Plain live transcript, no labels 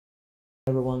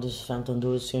Everyone, this is Phantom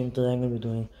Dudes here, and today I'm going to be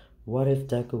doing what if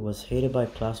Deku was hated by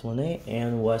Class 1A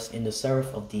and was in the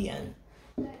seraph of the end.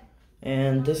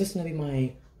 And this is going to be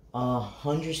my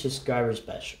 100 subscriber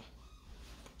special.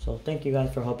 So thank you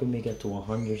guys for helping me get to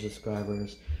 100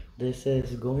 subscribers. This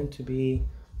is going to be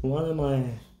one of my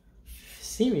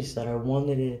series that I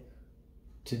wanted it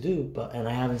to do, and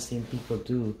I haven't seen people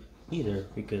do either,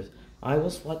 because I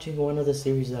was watching one of the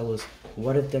series that was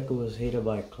what if Deku was hated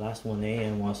by Class 1A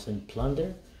and was in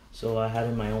plunder, so I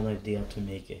had my own idea to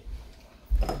make it.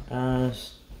 Then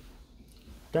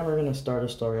we're gonna start the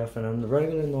story off on a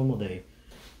regular normal day,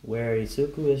 where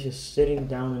Izuku is just sitting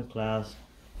down in class,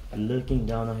 looking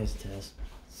down at his test,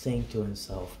 saying to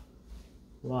himself,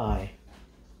 why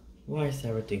is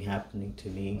everything happening to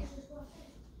me?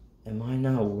 Am I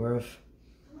not worth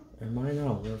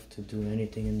to do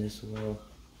anything in this world?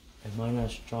 Am I not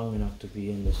strong enough to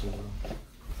be in this world?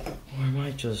 Or am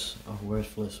I just a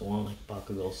worthless one, like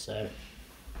Bakugo said?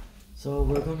 So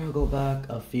we're gonna go back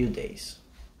a few days.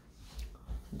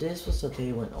 This was the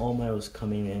day when All Might was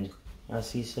coming in.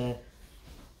 As he said,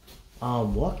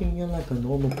 walking in like a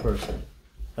normal person.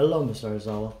 Hello, Mr.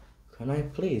 Aizawa. Can I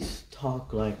please talk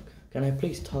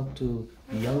to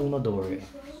young Midoriya?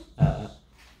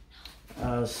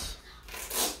 As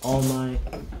All Might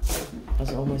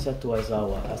said to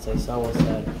Aizawa, as Aizawa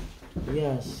said,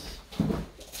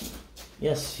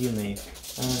 yes, you may.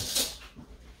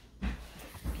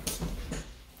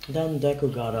 Then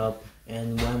Deku got up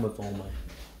and went with All Might.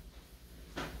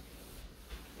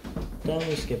 Then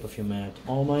we skip a few minutes.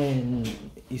 All Might and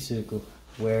Izuku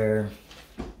were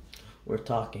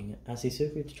talking. As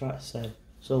Izuku said,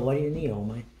 so what do you need, All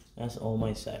Might? As All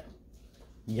Might said,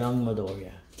 young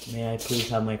Midoriya, may I please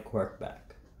have my quirk back?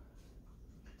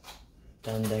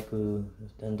 Then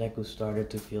Deku started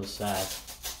to feel sad,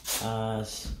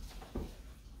 as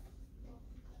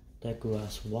Deku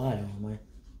asked, why, All Might?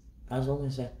 As All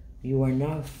Might said, you are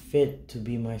not fit to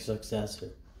be my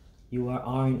successor. You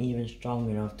aren't even strong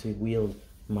enough to wield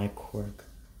my quirk.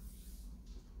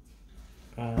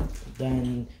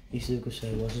 Then Izuku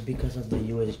said, was it because of the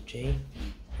USJ?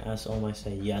 As All Might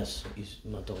said, yes,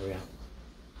 Midoriya.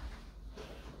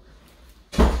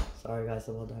 Sorry guys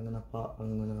about that,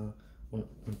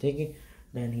 I'm thinking.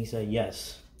 Then he said,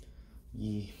 yes,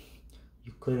 you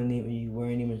weren't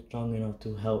even strong enough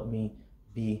to help me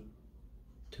beat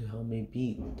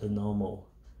the normal.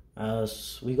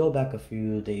 As we go back a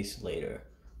few days later,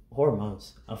 or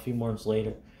months, a few months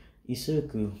later,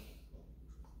 Izuku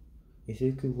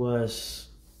was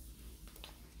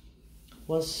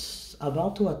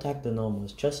about to attack the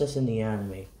normals, just as in the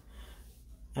anime.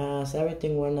 As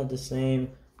everything went not the same,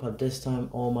 but this time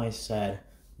All Might said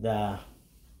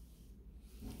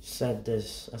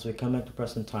this, as we come back to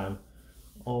present time.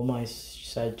 All Might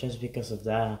said, just because of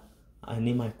that, I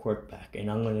need my quirk back,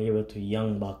 and I'm gonna give it to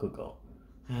young Bakugo.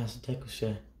 As Deku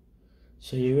said,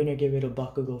 so you're gonna give it to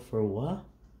Bakugo for what?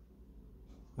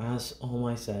 As All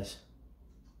Might says,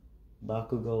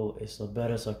 Bakugo is a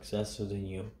better successor than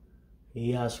you.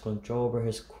 He has control over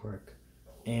his quirk,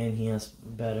 and he has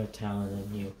better talent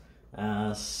than you.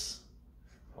 As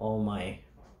All Might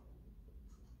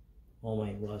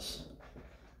was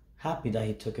happy that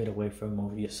he took it away from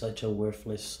him. You're such a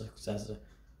worthless successor.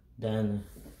 Then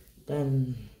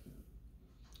Mr.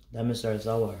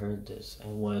 Aizawa heard this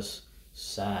and was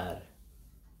sad.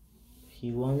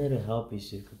 He wanted to help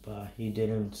Izuku, but he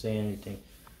didn't say anything.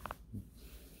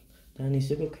 Then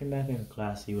Izuku came back in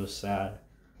class. He was sad.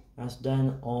 As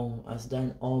then all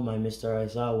my Mr.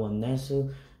 Aizawa,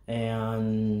 Nezu,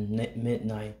 and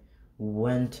Midnight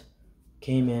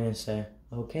came in and said,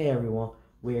 okay everyone,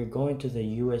 we are going to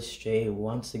the USJ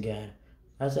once again.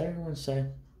 As everyone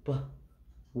said, but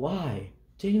why?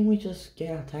 Didn't we just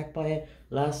get attacked by it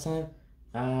last time?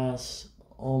 As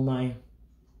All Might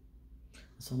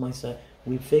said,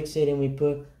 we fixed it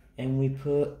and we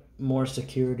put more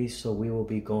security, so we will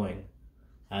be going.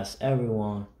 As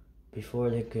everyone, before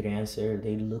they could answer,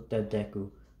 they looked at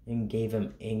Deku and gave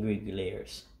him angry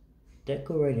glares.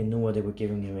 Deku already knew what they were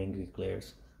giving him, angry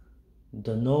glares.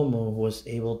 The normal was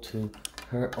able to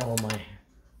hurt All Might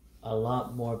a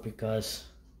lot more because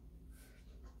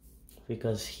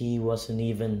he wasn't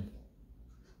even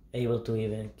able to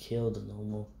even kill the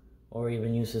normal or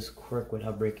even use his quirk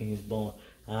without breaking his bone.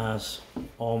 As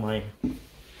All Might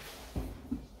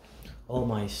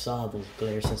saw those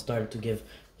glares and started to give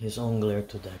his own glare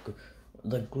to Deku.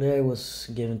 The glare was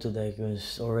given to Deku,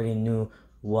 he already knew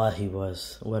what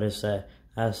it said.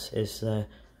 As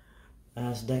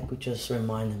Deku just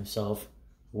reminded himself,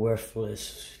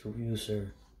 worthless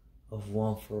user of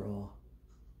One For All.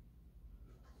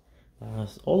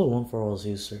 All the One For All's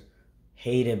user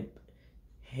hated,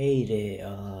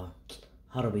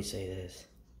 how do we say this?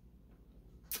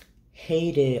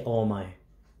 Hated All Might,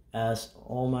 as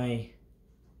All Might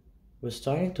was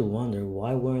starting to wonder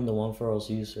why weren't the One For All's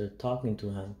user talking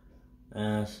to him,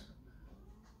 as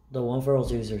the One For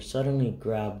All's user suddenly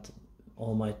grabbed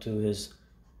All Might to his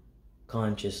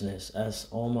consciousness, as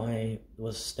All Might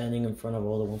was standing in front of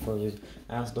all the One For All users,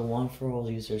 as the One For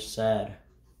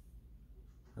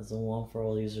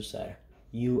All user said,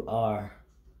 you are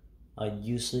a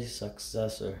useless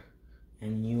successor,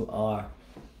 and you are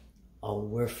a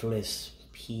worthless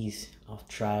piece of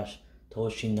trash,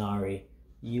 Toshinari.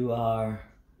 You are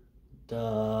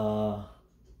the...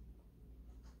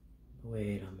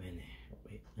 Wait a minute.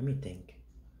 Wait, let me think.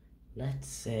 Let's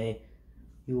say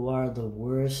you are the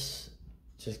worst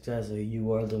successor.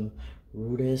 You are the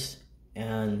rudest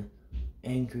and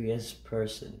angriest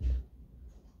person.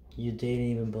 You didn't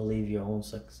even believe your own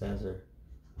successor,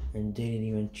 and didn't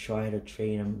even try to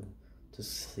train him to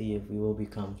see if we will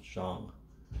become strong.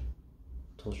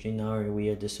 Toshinari, we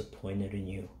are disappointed in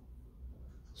you.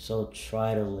 So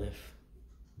try to live.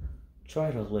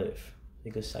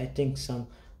 Because I think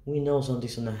we know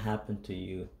something's gonna happen to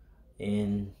you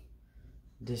in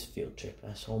this field trip.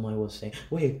 As All Might was saying,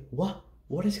 wait, what?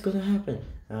 What is gonna happen?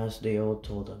 As they all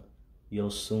told him,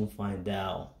 you'll soon find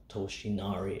out,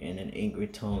 Toshinari, in an angry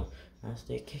tone, as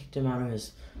they kicked him out of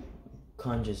his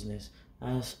consciousness.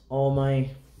 As All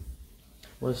Might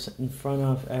was in front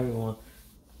of everyone,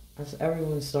 as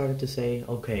everyone started to say,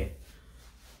 okay,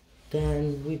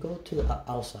 then we go to the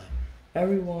outside.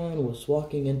 Everyone was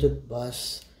walking into the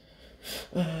bus.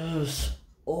 As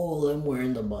all of them were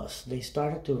in the bus, they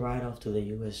started to ride off to the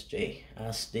USJ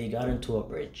as they got into a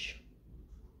bridge.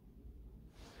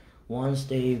 Once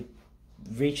they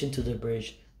reached into the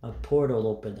bridge, a portal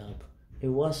opened up. It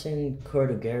wasn't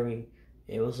Kurtogari,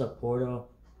 it was a portal,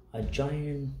 a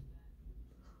giant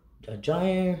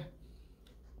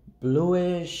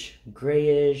bluish,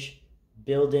 grayish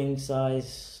buildings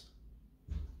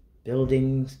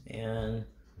and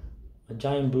a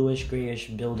giant bluish grayish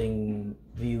building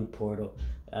view portal.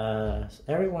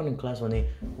 Everyone in class 1A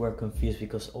were confused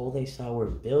because all they saw were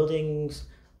buildings,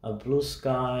 a blue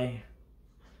sky,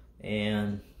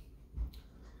 and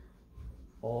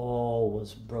all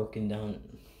was broken down.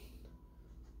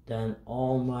 Then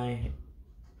all my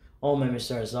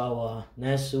Mr. Azawa,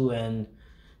 Nesu,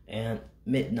 and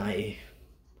Midnight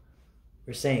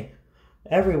were saying,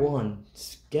 everyone,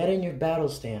 get in your battle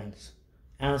stance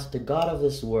as the god of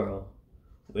this world,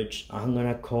 which I'm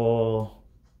gonna call,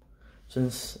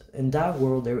 since in that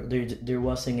world there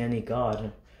wasn't any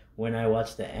god when I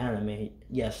watched the anime.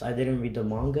 Yes, I didn't read the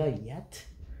manga yet.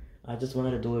 I just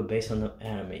wanted to do it based on the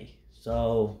anime.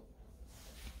 So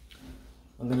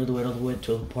I'm gonna do it all the way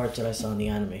to the parts that I saw in the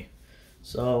anime.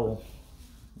 So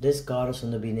this god is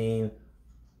gonna be named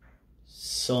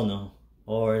Sono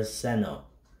or Seno.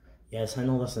 Yes, I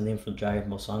know that's the name for Dragon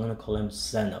Ball, so I'm gonna call him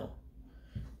Seno.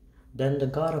 Then the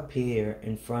god appeared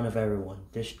in front of everyone,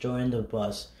 destroying the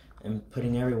bus and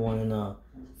putting everyone in a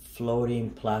floating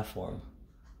platform.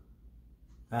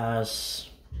 As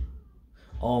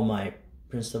All Might,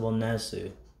 Principal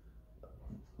Nesu,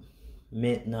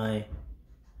 Midnight,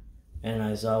 and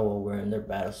Aizawa were in their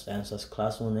battle stance as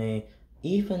Class 1A.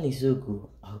 Even Izuku,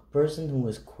 a person who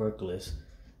is quirkless,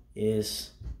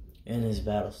 is in his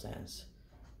battle stance.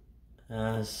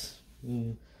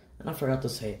 And I forgot to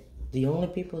say, the only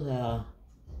people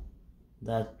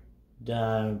that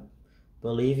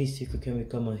believe Izuku can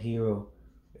become a hero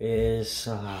is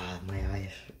my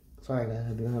eyes. Sorry guys,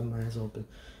 I've been having my eyes open.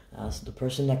 As the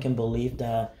person that can believe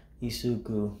that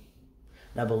Izuku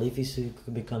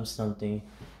can become something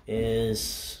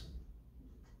is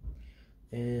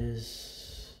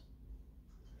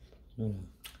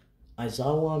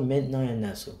Aizawa, Midnight, and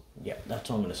Nesu. Yeah, that's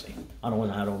all I'm gonna say. I don't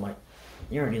want to add All Might.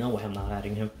 You already know why I'm not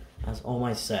adding him. As All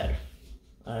Might said,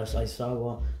 as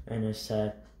Aizawa and it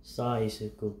said, saw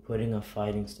Izuku putting a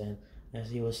fighting stand, as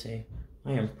he was saying,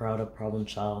 I am proud of Problem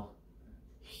Child.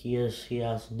 He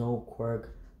has no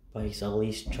quirk, but he's at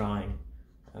least trying.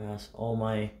 As All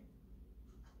Might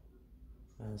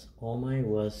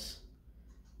was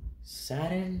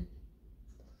saddened.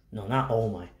 No, not All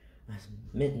Might. As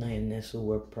Midnight and Nesu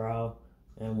were proud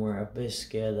and were a bit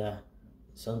scared that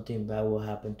something bad will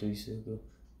happen to Izuku.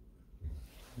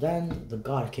 Then the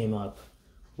god came up,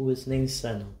 who is named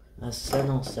Seno. As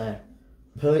Seno said,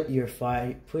 put your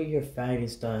fighting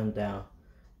style down.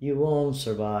 You won't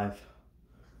survive.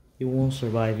 You won't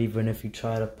survive even if you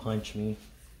try to punch me.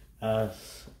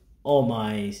 As All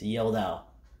Might yelled out,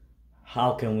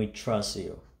 how can we trust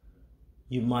you?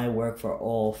 You might work for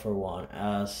all for one.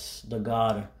 As the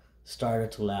god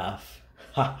started to laugh.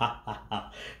 Ha ha ha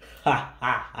ha ha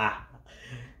ha ha.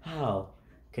 How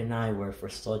can I work for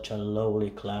such a lowly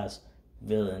class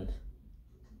villain?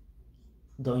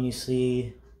 Don't you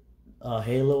see a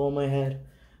halo on my head?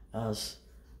 As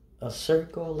a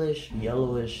circle-ish,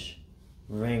 yellowish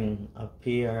ring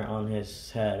appear on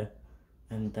his head,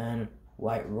 and then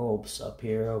white robes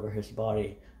appear over his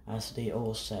body, as they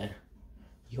all said,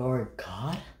 "You're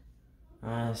God?"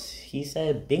 As he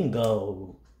said,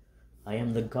 "Bingo! I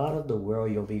am the God of the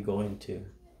world you'll be going to.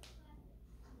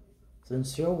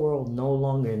 Since your world no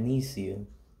longer needs you,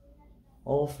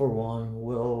 all for one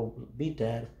will be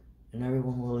dead, and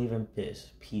everyone will live in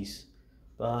peace.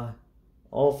 But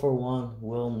all for one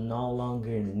will no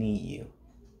longer need you.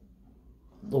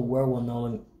 The world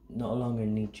will no longer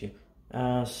need you."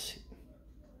 As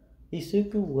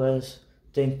Izuku was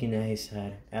thinking in his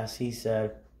head, as he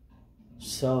said,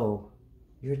 "So,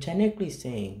 you're technically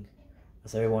saying,"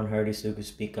 as everyone heard Izuku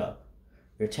speak up,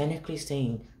 "you're technically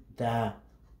saying that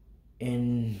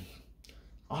in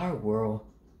our world,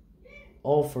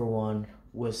 all for one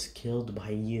was killed by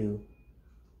you,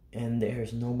 and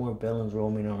there's no more villains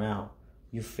roaming around.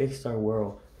 You fixed our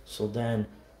world, so then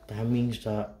that means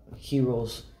that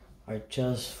heroes are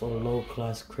just for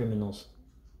low-class criminals."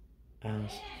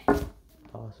 As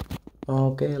pause.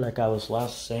 Okay, like I was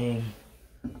last saying,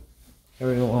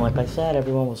 everyone, like I said,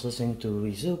 everyone was listening to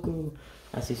Izuku.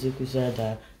 As Izuku said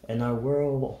that in our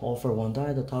world, all for one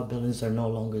died. The top villains are no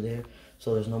longer there,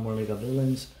 so there's no more League of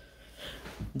Villains.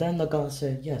 Then the god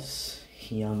said, "Yes,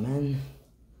 yeah, man.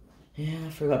 Yeah, I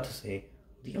forgot to say,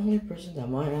 the only person that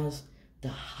might have the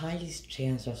highest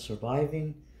chance of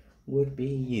surviving would be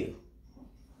you."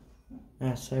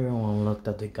 As everyone looked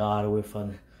at the god with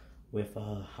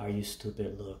a "Are you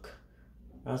stupid" look.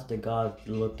 As the god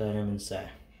looked at him and said,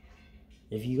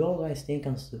 "If you all guys think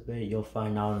I'm stupid, you'll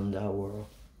find out in that world."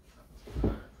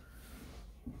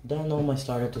 Then All Might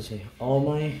started to say, "All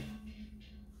Might,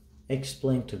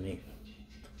 explain to me."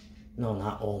 No,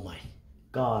 not All Might.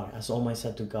 God, as All Might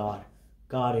said to God,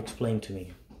 "God, explain to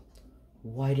me.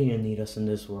 Why do you need us in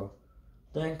this world?"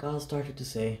 Then God started to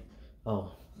say,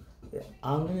 "Oh,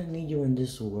 I'm gonna need you in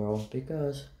this world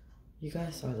because you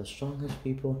guys are the strongest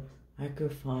people I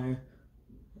could find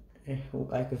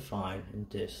in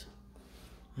this."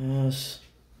 As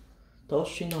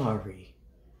Toshinari,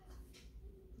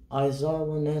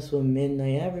 Aizawa, Nezu,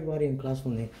 Midnight, everybody in class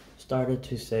when they started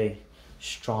to say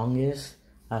strongest,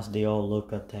 as they all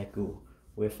looked at Deku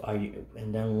with "Are you?"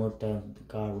 and then looked at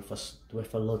God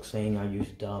with a look saying, "Are you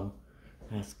dumb?"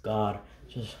 As God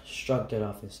just shrugged it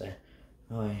off and said,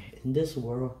 "Oh, in this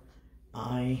world,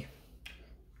 I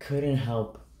couldn't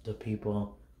help the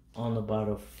people on the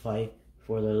battle fight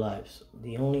for their lives.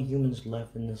 The only humans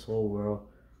left in this whole world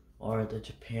are the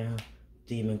Japan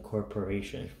Demon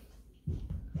Corporation.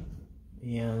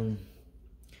 And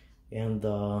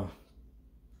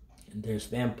there's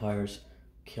vampires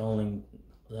killing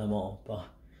them all, but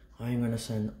I'm gonna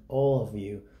send all of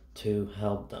you to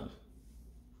help them.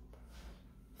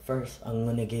 First, I'm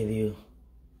gonna give you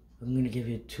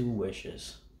 2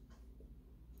 wishes.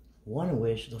 One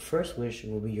wish, the first wish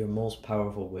will be your most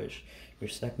powerful wish. Your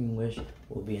second wish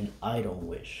will be an idle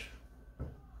wish."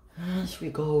 As we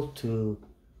go to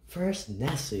first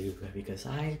Nezu, because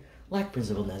I like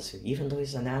Principal Nezu, even though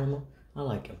he's an animal, I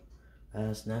like him.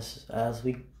 As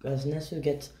Nezu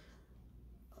gets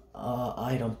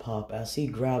item pop, as he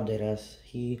grabbed it, as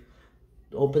he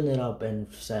opened it up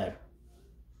and said,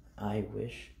 "I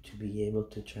wish to be able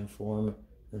to transform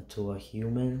into a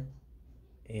human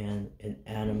and an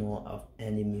animal of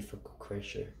any mythical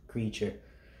creature."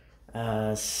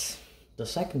 As the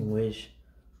second wish,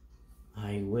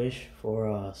 I wish for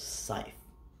a scythe.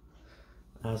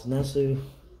 As Nezu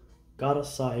got a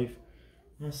scythe,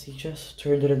 as he just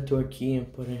turned it into a key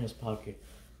and put it in his pocket,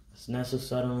 as Nezu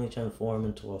suddenly transformed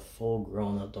into a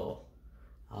full-grown adult.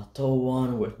 A tall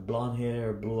one with blonde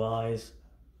hair, blue eyes.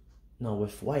 No,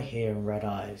 with white hair and red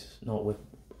eyes. No, with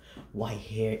white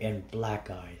hair and black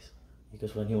eyes.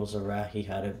 Because when he was a rat, he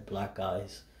had black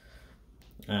eyes.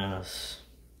 As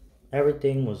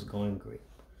everything was going great.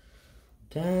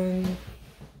 Then,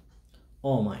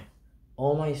 All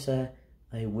Might said,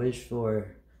 "I wish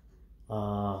for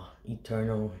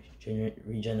eternal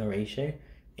regeneration,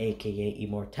 aka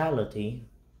immortality,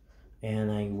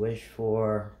 and I wish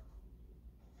for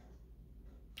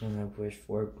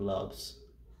gloves."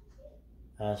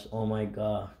 As oh my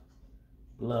god,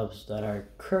 gloves that are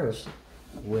cursed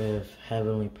with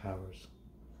heavenly powers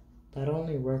that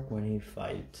only work when he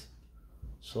fights.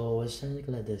 So it's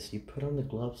something like this: you put on the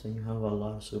gloves and you have a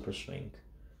lot of super strength.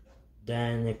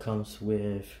 Then it comes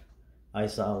with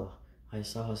Aizawa.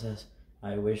 Aizawa says,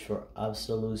 I wish for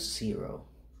absolute zero.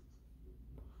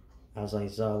 As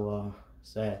Aizawa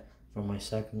said, for my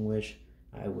second wish,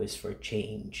 I wish for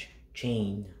change.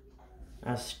 Chain.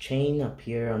 As chain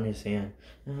appeared on his hand,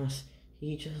 as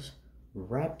he just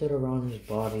wrapped it around his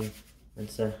body and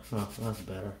said, huh, that's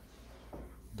better.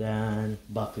 Then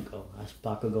Bakugo. As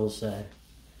Bakugo said,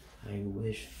 I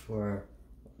wish for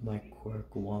my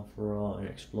quirk one for all and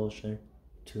explosion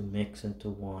to mix into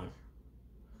one.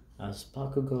 As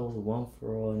Bakugo one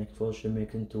for all and explosion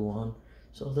mix into one,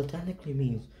 so that technically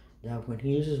means that when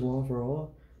he uses one for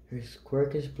all, his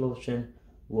quirk explosion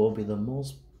will be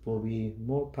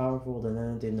more powerful than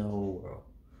anything in the whole world.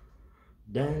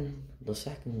 Then the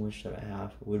second wish that I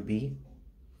have would be,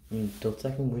 the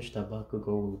second wish that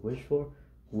Bakugo would wish for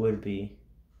would be,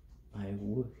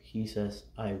 he says,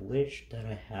 I wish that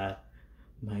I had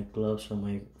my gloves from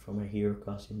my hero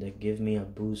costume that give me a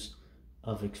boost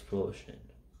of explosion.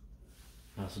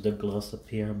 As the gloves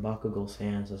appear in Bakugo's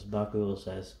hands, as Bakugo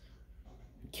says,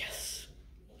 yes.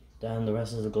 Then the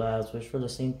rest of the glass wish for the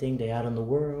same thing they had in the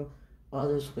world.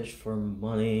 Others wish for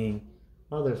money.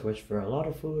 Others wish for a lot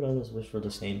of food. Others wish for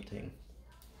the same thing.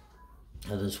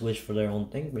 Others wish for their own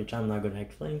thing, which I'm not going to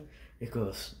explain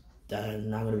because that's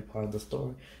not going to be part of the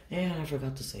story. And I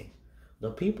forgot to say,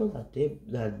 the people that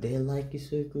they like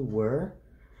Izuku were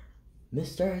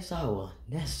Mr. Aizawa,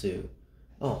 Nesu.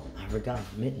 Oh, I forgot,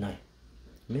 Midnight.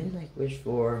 Midnight wished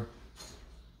for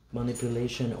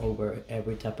manipulation over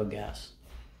every type of gas.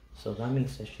 So that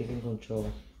means that she can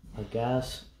control a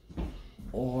gas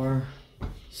or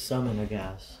summon a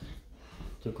gas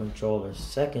to control her.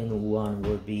 Second one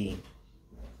would be,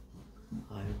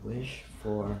 I wish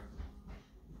for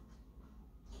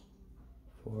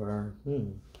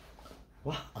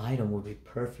what item would be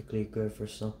perfectly good for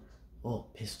some? Oh,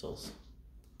 pistols.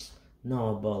 No,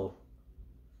 a bow.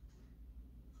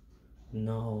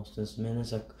 No, since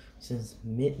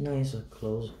Midnight is a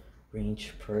close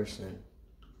range person.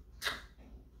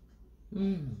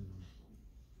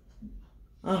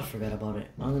 I forgot about it.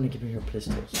 I'm gonna give her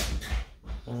pistols.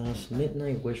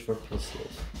 Midnight wish for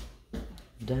pistols.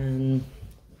 Then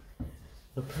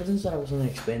the persons that I was gonna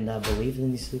explain that believed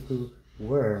in Izuku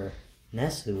were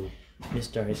Nesu,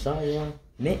 Mr. Aizawa,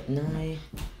 Midnight.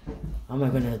 How am I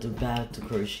gonna do bad to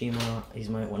Kurishima? He's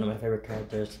one of my favorite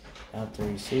characters after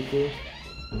Izuku.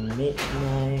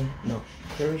 Midnight, no,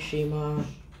 Kurishima.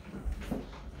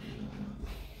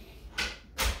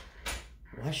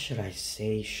 What should I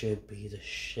say should be the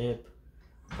ship?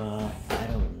 But I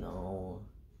don't know.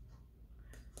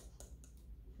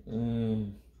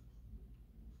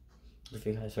 If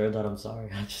you guys heard that, I'm sorry.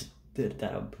 I just did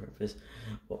that on purpose.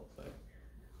 Well,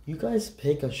 you guys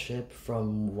pick a ship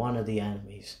from one of the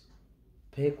enemies.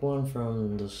 Pick one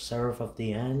from the Seraph of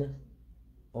the End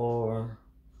or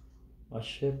a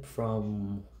ship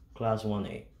from Class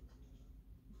 1A.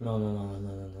 No,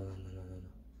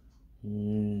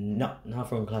 not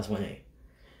from Class 1A.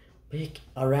 Pick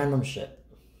a random ship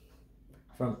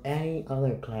from any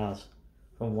other class,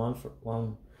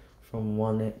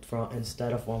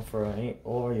 instead of one for A,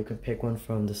 or you can pick one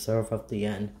from the Seraph of the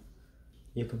End.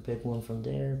 You can pick one from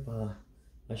there, but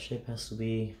a ship has to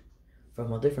be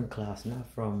from a different class, not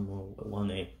from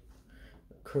 1A.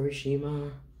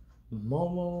 Kurishima,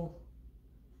 Momo,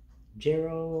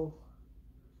 Jiro,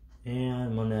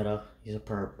 and Moneta. He's a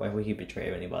perp. Why would he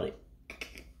betray anybody?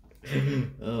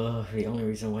 The only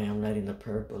reason why I'm letting the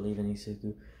perp believe in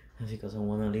Izuku is because I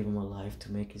want to leave him alive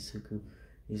to make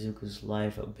Izuku's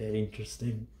life a bit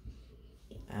interesting.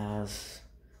 As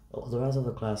the rest of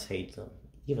the class hates him,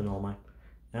 even All Might.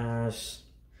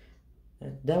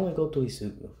 Then we go to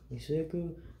Izuku.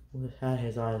 Izuku had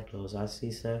his eyes closed. As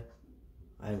he said,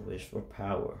 I wish for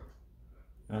power.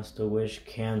 As the wish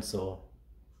canceled.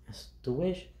 As the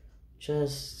wish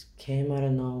just came out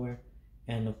of nowhere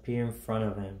and appeared in front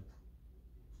of him.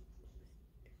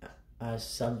 As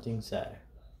something said,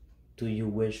 do you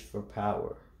wish for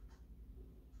power?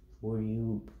 Will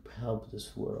you help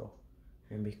this world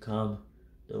and become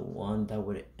the one that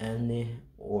would end it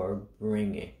or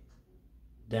bring it?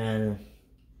 Then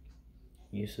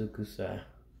Izuku said,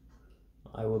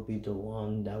 I will be the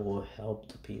one that will help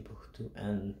the people to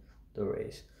end the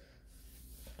race.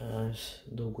 As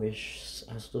the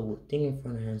thing in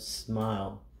front of him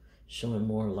smiled, showing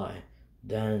more light,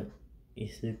 then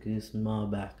Izuku smiled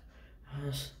back.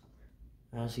 As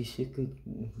Izuku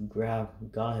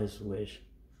got his wish,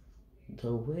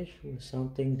 the wish was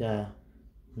something that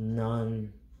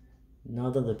none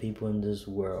of the people in this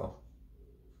world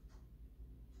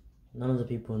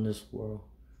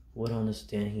would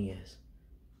understand he is.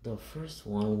 The first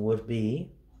one would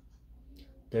be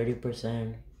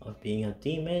 30% of being a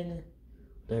demon,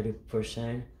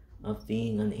 30% of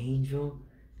being an angel,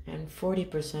 and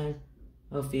 40%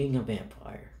 of being a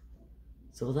vampire.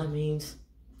 So that means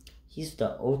he's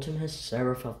the ultimate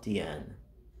seraph of the end.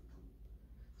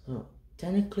 So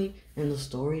technically in the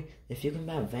story, if you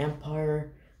combat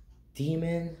vampire,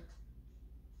 demon,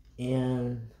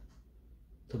 and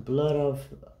the blood of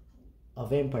a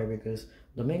vampire, because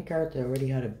the main character already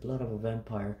had the blood of a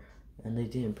vampire and they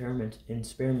did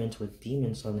experiments with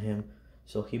demons on him,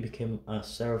 so he became a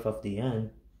seraph of the end.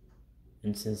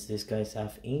 And since this guy's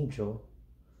half angel,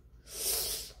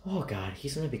 oh god,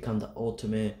 he's gonna become the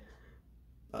ultimate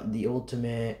I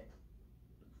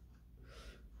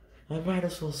might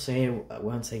as well say,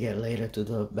 once I get later to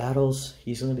the battles,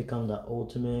 he's gonna become the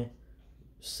ultimate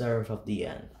seraph of the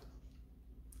end.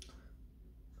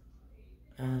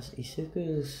 As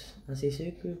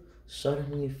Isuku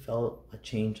suddenly felt a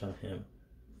change on him,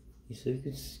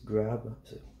 Isuku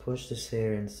pushed his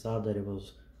hair and saw that it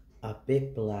was a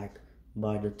bit black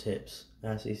by the tips.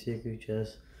 As Isuku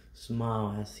just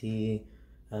smiled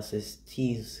as his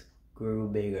teeth grew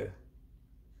bigger.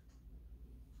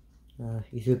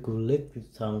 Isuku licked his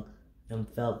tongue and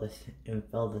felt the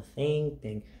same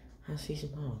thing as he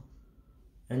smiled.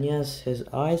 And yes, his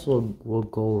eyes will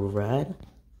go red.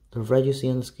 The red you see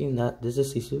on the screen, this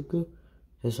is Isuku.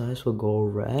 His eyes will go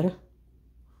red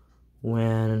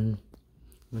when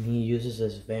he uses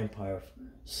his vampire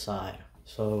side.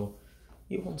 So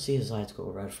you won't see his eyes go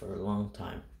red for a long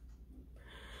time.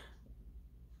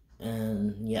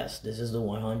 And yes, this is the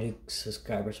 100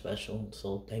 subscriber special.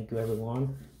 So thank you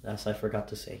everyone. That's I forgot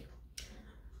to say.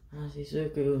 As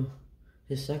Isuku,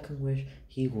 his second wish,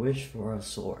 he wished for a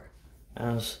sword.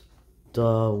 As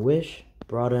the wish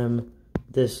brought him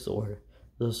this sword.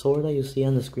 The sword that you see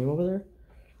on the screen over there.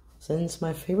 Since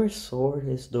my favorite sword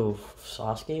is the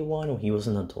Sasuke one when he was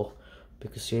an adult,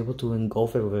 because you're able to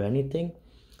engulf it with anything,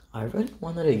 I really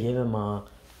wanted to give him a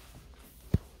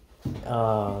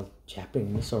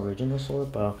Japanese original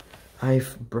sword, but I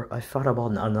thought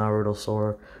about a Naruto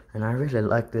sword, and I really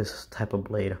like this type of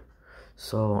blade,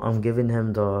 so I'm giving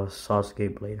him the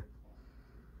Sasuke blade,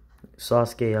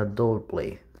 Sasuke adult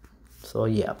blade. So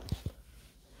yeah,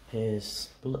 his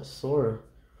sword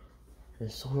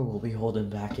will be holding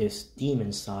back his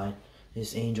demon side.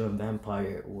 His angel and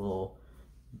vampire will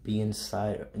be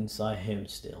inside him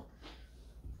still.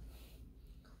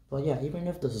 But yeah, even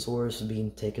if the sword is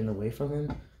being taken away from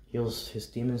him, his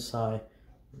demon side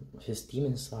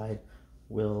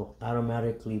will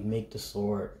automatically make the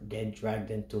sword get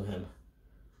dragged into him.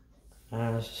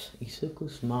 As Isuku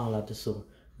smiled at the sword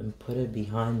and put it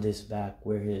behind his back,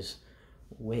 where his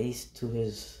waist to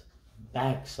his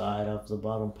back side of the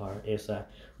bottom part is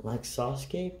like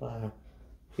Sasuke, but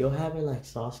he'll have it like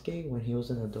Sasuke when he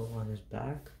was an adult on his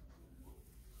back.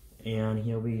 And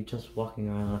he'll be just walking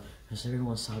around as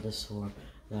everyone saw the sword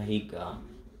that he got.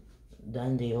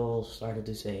 Then they all started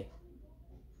to say,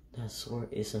 that sword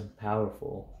isn't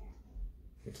powerful.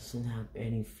 It doesn't have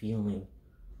any feeling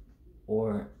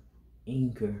or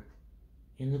anger.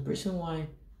 And the reason why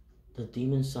the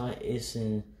demon side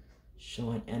isn't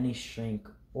showing any strength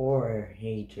or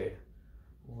hatred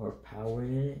or power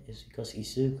in it is because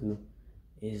Isuku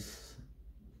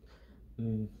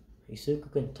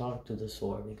can talk to the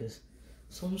sword, because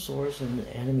some swords in the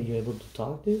anime you're able to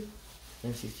talk to,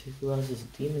 and Isuku has his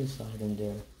demon side in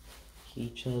there. He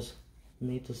just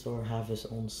made the sword have his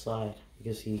own side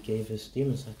because he gave his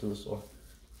demon side to the sword,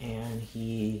 and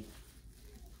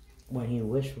when he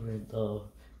wished for it, the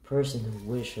person who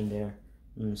wished in there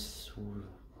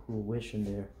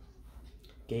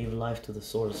gave life to the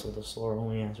sword, so the sword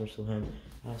only answers to him.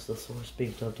 As the sword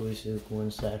speaks up to Isuku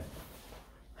and said,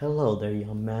 "Hello there,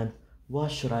 young man.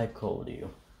 What should I call you?"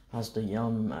 As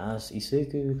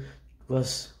Isuku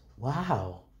was,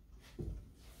 wow.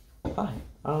 Hi,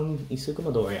 I'm Isuku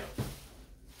Midoriya.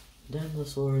 Then the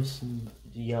sword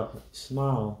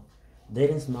smiled. They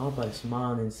didn't smile, but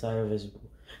smiled inside of his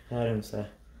head and said,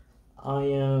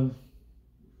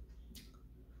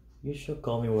 you should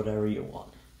call me whatever you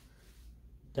want.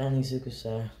 Then Isuku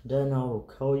said, then I will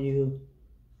call you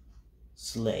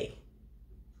Slay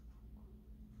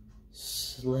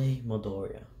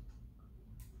Midoriya.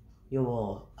 You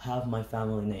will have my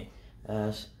family name.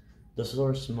 As the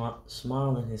sword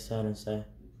smiled in his head and said,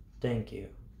 thank you,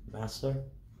 master.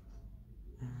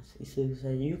 As Isuku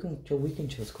said, we can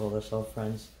just call ourselves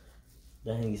friends.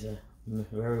 Then he said,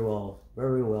 very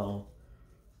well,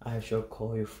 I shall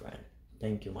call you friend.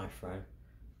 Thank you, my friend.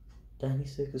 Then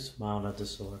Isuku smiled at the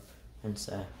sword and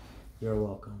said, you're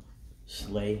welcome,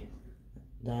 Slay.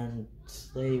 Then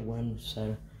Slay went and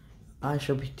said, I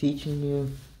shall be teaching you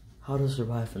how to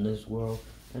survive in this world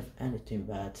if anything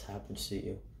bad happens to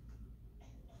you.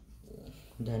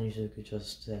 Then Izuku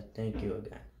just said thank you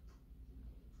again.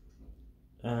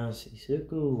 As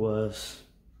Izuku was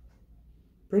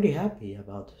pretty happy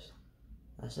about this,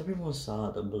 as everyone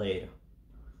saw the blade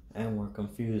and were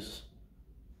confused.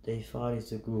 They thought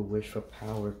Izuku wished for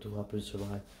power to help him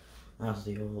survive, as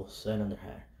they all said in their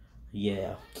head,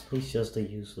 yeah, he's just a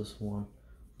useless one.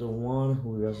 The one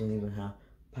who doesn't even have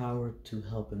power to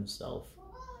help himself.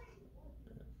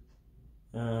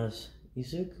 As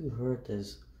Izuku heard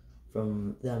this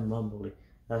from them mumbling,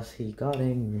 as he got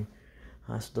angry,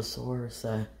 as the sword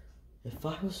said, if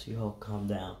I was you, I'll calm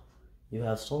down. You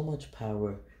have so much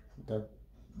power that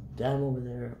them over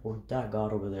there or that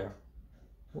god over there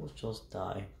will just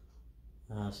die.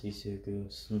 As Izuku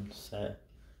said,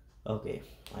 okay,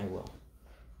 I will.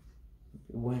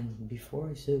 Before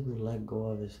Izuku let go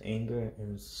of his anger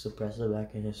and suppressed it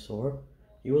back in his sword,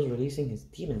 he was releasing his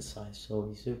demon side, so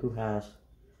Izuku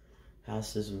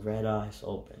has his red eyes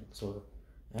open. So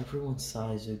everyone saw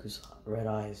Izuku's red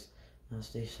eyes as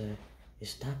they said,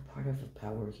 is that part of the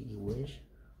power he wished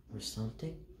or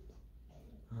something?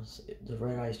 As the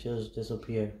red eyes just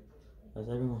disappeared, as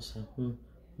everyone said,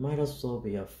 might as well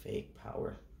be a fake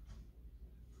power.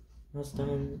 As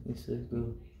then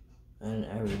Izuku and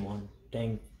everyone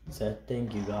said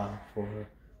thank you God for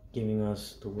giving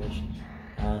us the wish.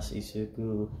 As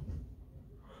Izuku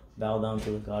bowed down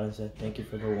to the god and said thank you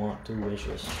for the 2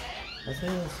 wishes. As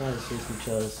everyone saw Izuku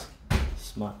just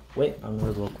smile. Wait, I'm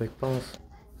gonna do a quick pause.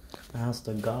 As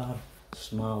the god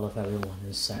smiled at everyone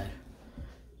and said,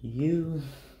 you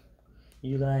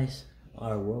guys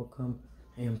are welcome,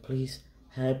 and please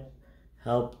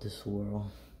help this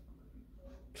world.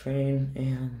 Train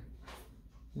and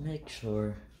make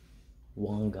sure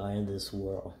one guy in this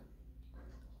world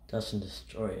doesn't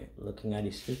destroy it. Looking at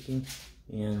Izuku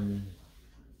and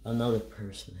another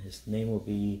person, his name will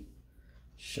be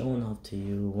shown up to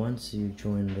you once you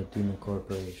join the Demon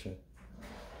Corporation.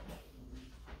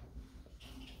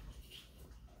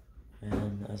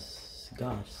 And as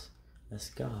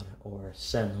God or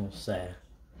Senho said,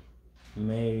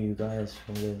 may you guys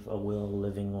live a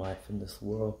living life in this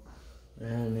world,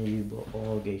 and may you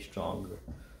all get stronger.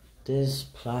 This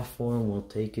platform will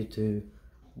take you to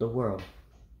the world.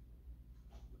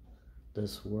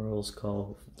 This world is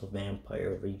called the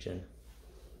Vampire Region.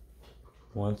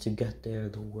 Once you get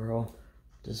there,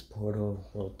 this portal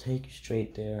will take you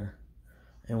straight there.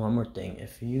 And one more thing,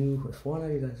 if one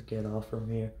of you guys get off from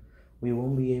here, we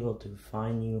won't be able to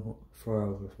find you for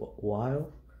a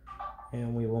while,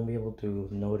 and we won't be able to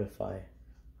notify.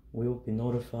 We will be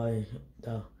notified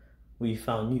that we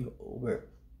found you over.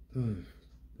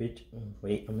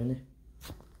 Wait a minute.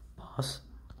 Pause.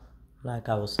 Like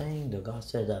I was saying, the god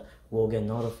said that we'll get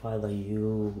notified that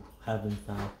you have been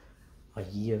found a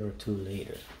year or 2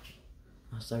 later.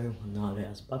 As everyone nodded,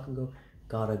 as Bakugo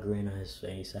got a grin on his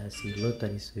face as he looked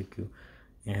at Izuku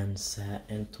and sat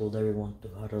and told everyone to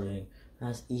huddle in.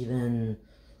 As even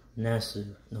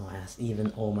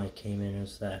All Might came in and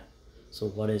said, so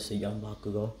what is it, young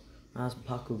Bakugo? As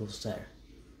Bakugo said,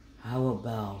 how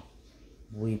about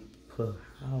we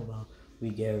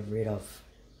get rid of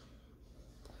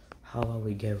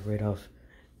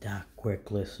that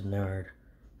quirkless nerd?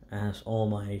 As All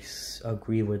Might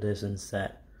agreed with this and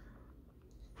said,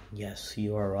 yes,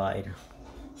 you are right.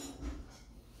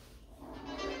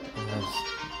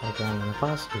 Okay, I'm gonna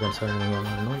pause. You guys heard a lot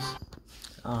of noise.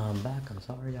 I'm back. I'm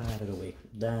sorry, I had to wait.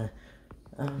 Then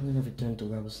I'm gonna return to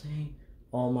what I was saying.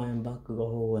 All Might and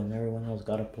Bakugo and everyone else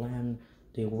got a plan.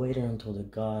 They waited until the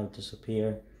god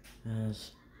disappeared,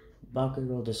 as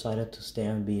Bakugo decided to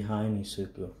stand behind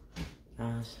Izuku.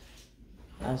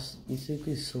 As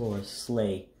Izuku's sword,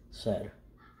 Slay, said,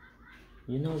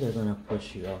 you know they're gonna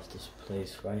push you off this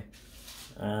place, right?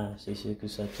 As Izuku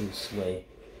said to Slay,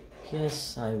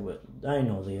 yes, I would. I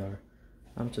know they are.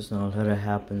 I'm just gonna let it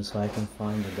happen so I can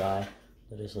find a guy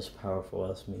that is as powerful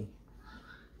as me.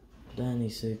 Then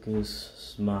Izuku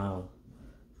smiled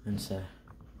and said,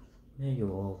 may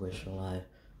you all wish a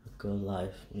good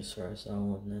life, Mr.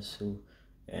 Aizawa Nesu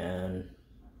and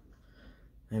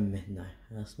Midnight.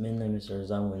 As Midnight, Mr.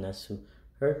 Aizawa Nesu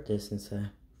heard this and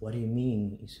said, what do you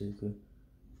mean, Izuku?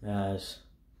 As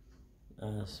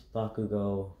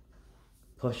Bakugo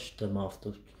pushed them off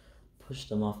the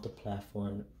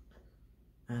platform,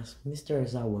 as Mr.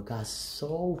 Aizawa got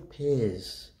so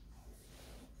pissed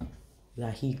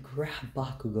that he grabbed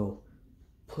Bakugo,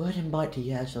 put him by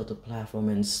the edge of the platform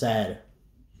and said,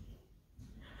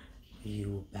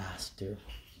 you bastard,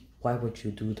 why would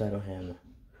you do that to him?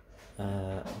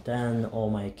 Then All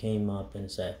Might came up and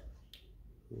said,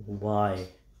 why?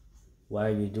 why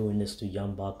are you doing this to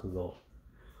young Bakugo?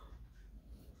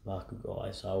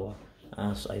 Aizawa.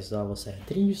 As Aizawa said,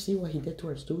 didn't you see what he did to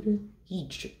our student? He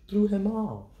threw him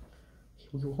off.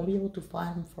 We won't be able to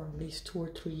find him for at least 2 or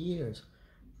 3 years.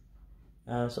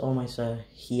 As All Might said,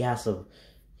 he has a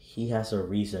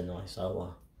reason,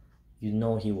 Aizawa. You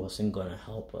know he wasn't gonna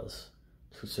help us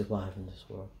to survive in this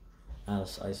world.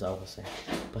 As Aizawa said,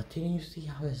 but didn't you see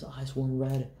how his eyes went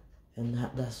red and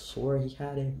that sword he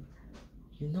had in?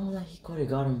 You know that he could have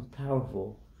gotten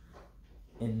powerful.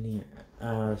 In the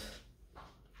as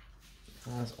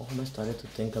All Might started to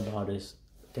think about this,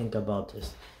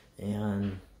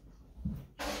 and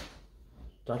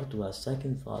started to have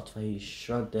second thoughts, but he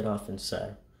shrugged it off and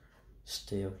said,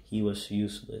 still, he was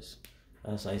useless.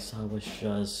 As Aizawa was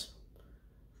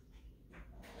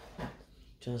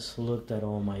just looked at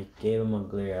All Might, gave him a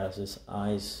glare as his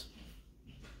eyes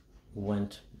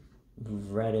went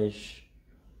reddish,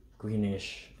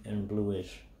 greenish, and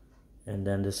bluish, and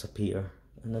then disappear.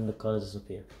 And then the colors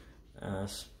disappear.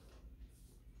 As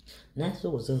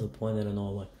Natsu was disappointed in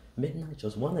All Might. Midnight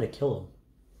just wanted to kill him.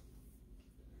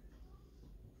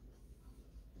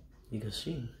 Because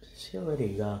she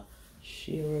already got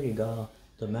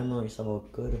the memories of a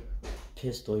good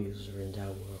pistol user in that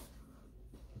world.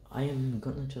 I am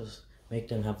gonna just make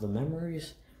them have the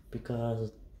memories,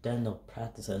 because then they'll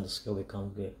practice and the skill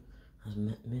becomes good. As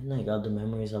Midnight got the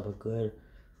memories of a good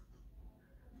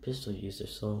pistol user,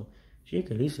 so she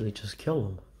could easily just kill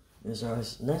him. As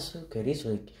Nesu could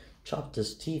easily chop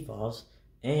his teeth off,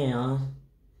 and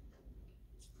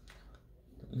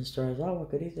Mr. Aizawa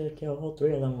could easily kill all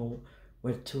 3 of them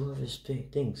with 2 of his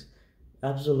big things.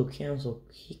 Absolute cancel.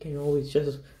 He can always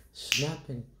just snap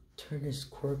and turn his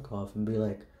quirk off and be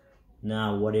like,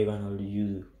 "Now what are you gonna do,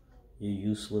 you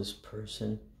useless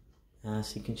person?"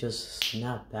 As he can just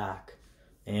snap back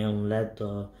and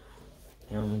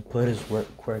put his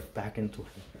quirk back into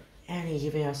him. And he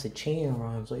even has a chain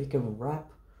around him, so he can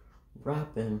wrap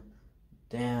him,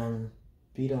 then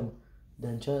beat him,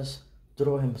 then just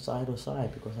throw him side to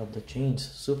side because of the chain's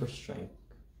super strength.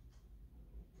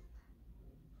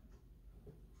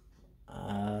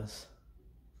 As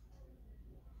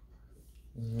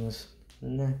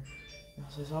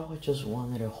Aizawa just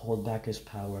wanted to hold back his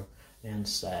power and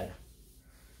said,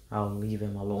 "I'll leave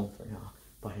him alone for now.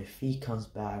 But if he comes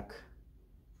back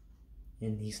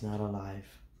and he's not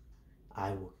alive,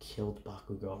 I will kill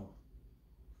Bakugo.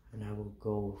 And I will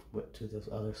go to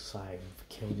the other side and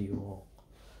kill you all."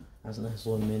 As that's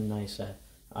what Midnight said,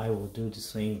 "I will do the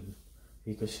same,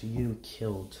 because you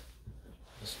killed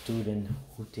a student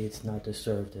who did not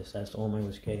deserve this." As All Might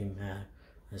was getting mad,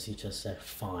 as he just said,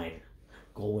 "Fine,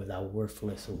 go with that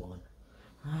worthless one."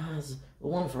 As the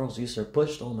One for All user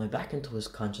pushed All Might back into his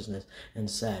consciousness and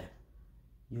said,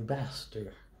 "You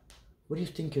bastard, what do you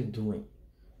think you're doing?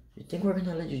 You think we're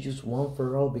gonna let you use One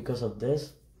for All because of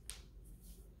this?"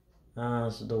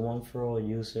 As the One for All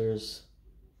users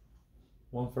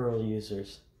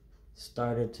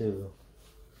started to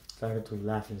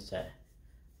laugh and said,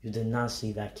 "You did not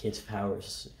see that kid's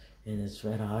powers in his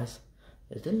red eyes?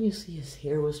 Didn't you see his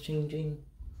hair was changing?"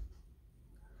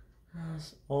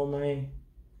 As All Might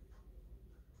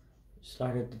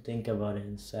started to think about it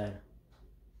and said,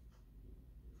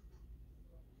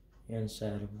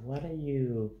 "What are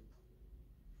you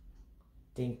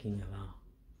thinking about?"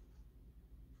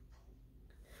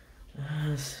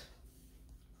 As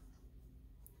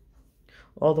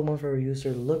all the One for All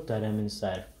user looked at him and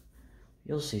said,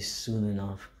 "You'll see soon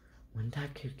enough. When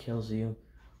that kid kills you,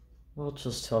 we'll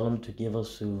just tell him to give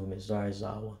us to Mr.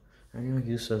 Aizawa, and he'll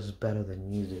use us better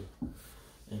than you do.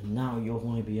 And now you'll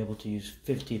only be able to use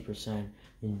 50%.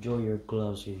 Enjoy your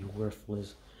gloves, you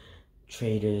worthless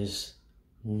traders.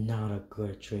 Not a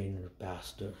good trainer,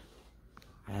 bastard."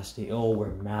 As they all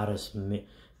were mad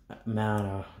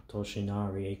at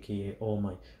Toshinari, aka All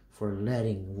Might, for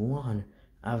letting one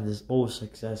of his old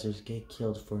successors get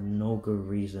killed for no good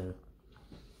reason.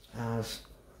 As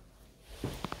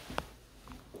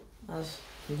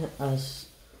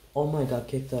All Might got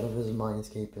kicked out of his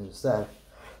mindscape and said,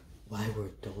 "Why were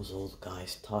those old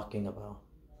guys talking about?"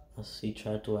 As he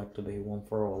tried to activate One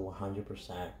for All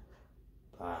 100%,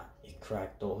 but it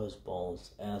cracked all his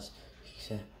bones. As he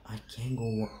said, "I can't go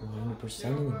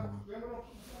 100%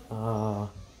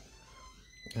 anymore."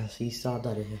 As he saw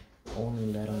that it only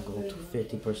let him go to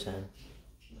 50%.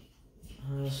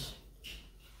 As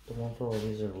the One for All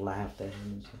user laughed at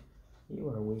him and said, "You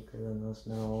are weaker than us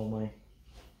now, All Might."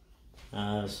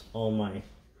 As All Might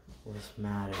was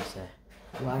mad and said,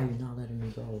 "Why are you not letting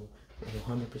me go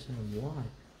 100%? Why?"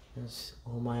 As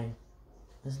All Might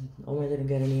didn't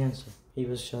get any answer. He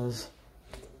was just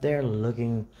there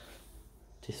looking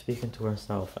speaking to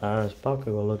herself. As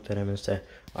Bakugo looked at him and said,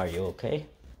 "Are you okay?"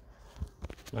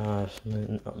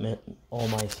 All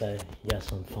Might said,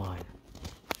 "Yes, I'm fine."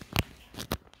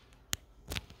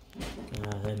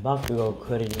 And Bakugo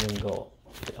couldn't even go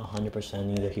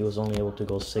 100% either. He was only able to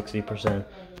go 60%.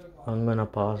 I'm gonna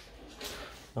pause.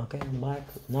 Okay, I'm back.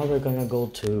 Now we're gonna go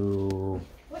to...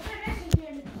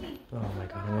 Oh my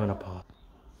god, I'm gonna pause.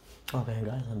 Okay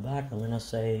guys, I'm back. I'm gonna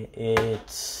say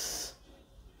it's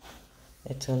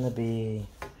gonna be...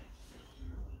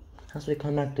 As we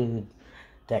come back to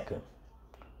Deku.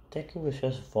 Deku was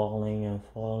just falling and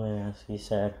falling as he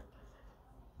said,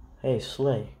 "Hey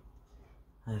Slay."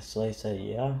 And Slay said,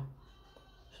 "Yeah?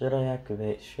 Should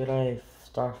I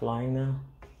start flying now?"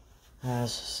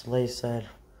 As Slay said,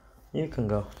 "You can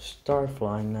go. Start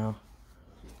flying now.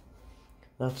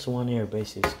 That's one of your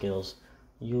basic skills.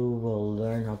 You will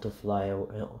learn how to fly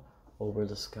over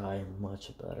the sky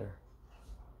much better."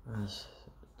 As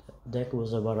Deku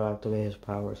was about to activate his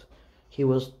powers, he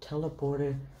was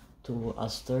teleported to a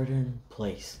certain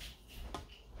place.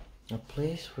 A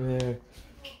place where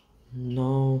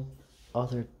no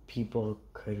other people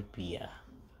could be at.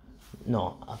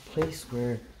 No, a place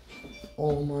where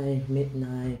All Might,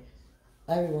 Midnight,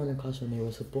 everyone in Class 1A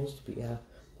was supposed to be at,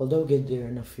 but they'll get there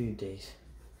in a few days.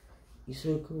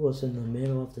 Izuku was in the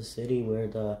middle of the city where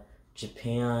the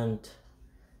Japan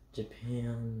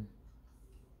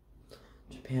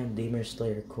Demon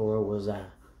Slayer Corps was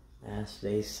at, as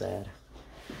they said.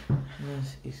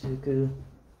 As Izuku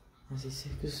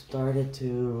started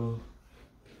to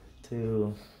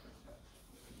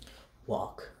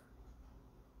walk,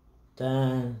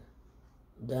 then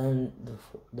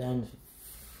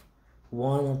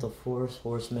one of the four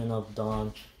horsemen of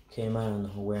dawn came out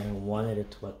of nowhere and wanted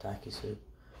to attack Izuku.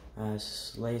 As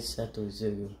Slay said to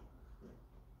Izuku,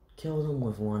 "Kill them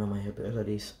with one of my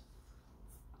abilities."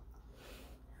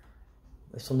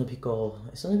 It's gonna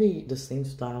be the same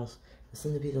styles. It's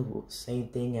gonna be the same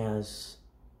thing as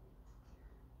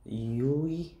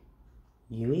Yui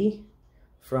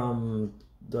from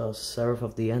the Seraph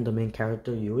of the End, the main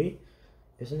character Yui.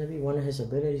 It's gonna be one of his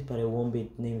abilities, but it won't be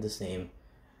named the same.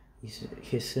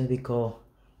 He's gonna be called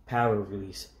Power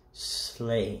Release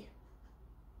Slay.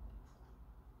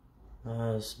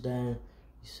 As then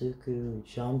Izuku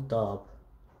jumped up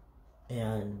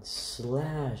and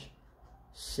slashed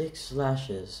 6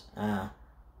 slashes at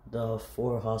the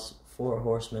four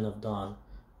horsemen of dawn.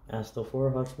 As the 4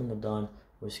 horsemen of dawn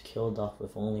was killed off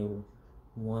with only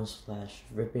 1 slash,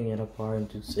 ripping it apart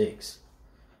into 6.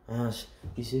 As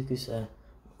Izuku said,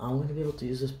 "I'm going to be able to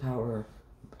use this power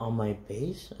on my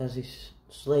base." As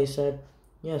Slay said,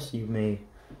 "Yes, you may.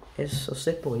 It's a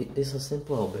simple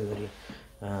ability."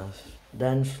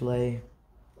 Then Slay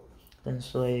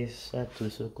said to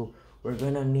Izuku, "We're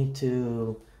gonna need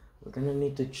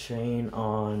to train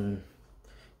on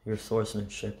your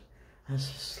swordsmanship." As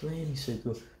Slay and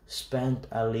Izuku spent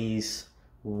at least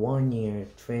 1 year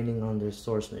training on their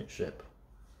swordsmanship.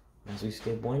 As we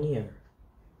skip 1 year,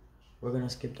 we're gonna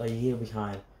skip a year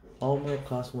behind. All Might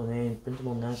Class 1A and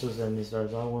Principal Nasus and Mr.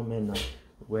 Arzawa Midnight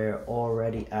were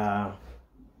already at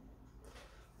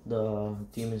the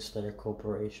Demon Slayer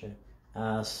Corporation.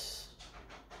 As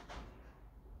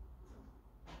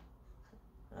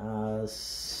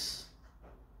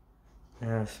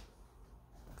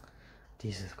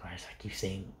Jesus Christ, I keep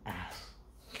saying ass.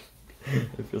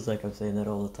 It feels like I'm saying that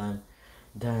all the time.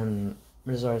 Then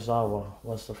Mizusawa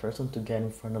was the first one to get in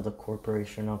front of the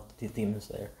corporation of the Demon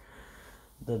Slayer.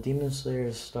 The Demon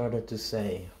Slayers started to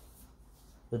say,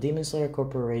 the Demon Slayer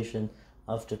Corporation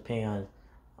of Japan,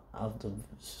 of the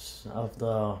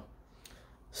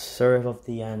Seraph of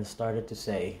the End, started to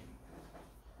say,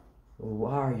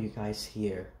 "Why are you guys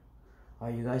here? Are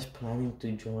you guys planning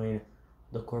to join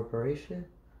the corporation?"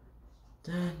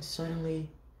 Then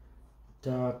suddenly,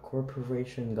 the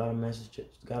corporation got a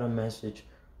message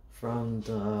from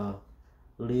the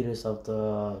leaders of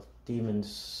the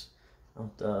demons of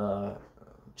the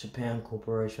Japan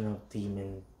Corporation of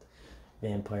Demon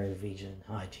Vampire Division.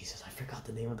 Oh Jesus, I forgot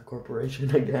the name of the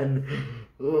corporation again.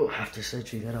 Oh, after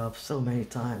searching it up so many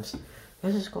times.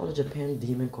 Let's just call it Japan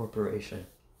Demon Corporation.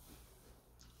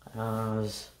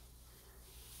 As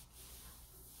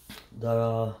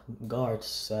the guards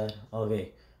said,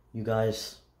 "Okay, you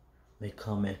guys may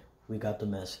come in. We got the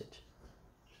message."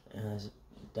 As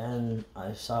then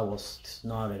Aizawa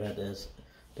nodded at this.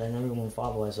 Then everyone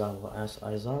followed Aizawa. As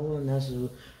Aizawa, Nezu,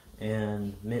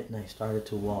 and Midnight started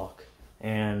to walk.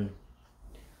 And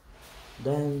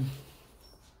then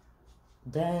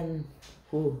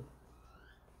who?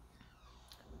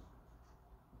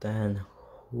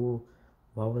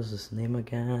 What was his name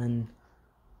again?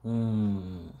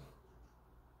 Then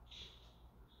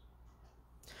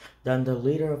the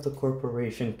leader of the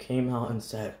corporation came out and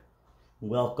said,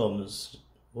 welcome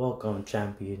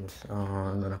champions.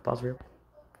 I'm gonna pause here.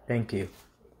 Thank you.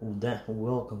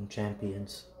 Welcome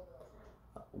champions.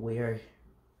 We heard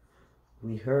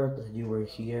that you were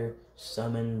here,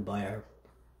 summoned by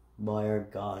our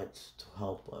gods to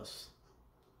help us.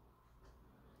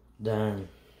 Then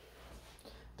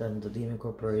the Demon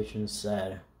Corporation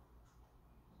said,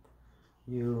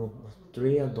 you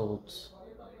 3 adults,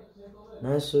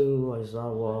 Nesu,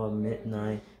 Aizawa,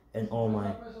 Midnight, and All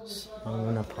Might. I'm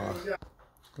gonna pause.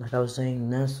 Like I was saying,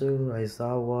 Nesu,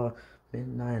 Aizawa,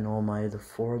 Midnight, and All Might, the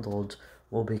 4 adults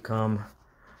will become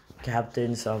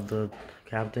captains of the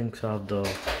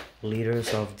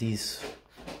leaders of these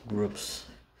groups.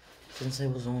 Since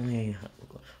it was only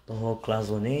the whole class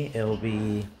 1A, it will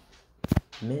be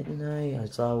Midnight,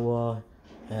 Aizawa,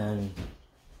 and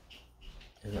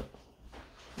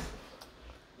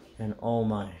All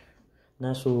Might.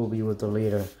 Nesu will be with the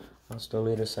leader. As the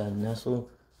leader said, Nesu,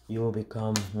 you will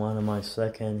become one of my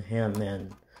second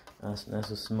handmen. As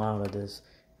Nesu smiled at this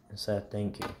and said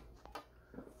thank you.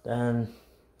 Then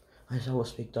Aizawa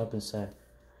speaked up and said,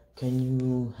 can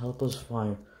you help us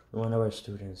find one of our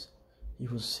students? He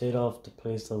was set off the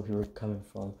place that we were coming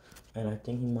from, and I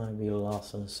think he might be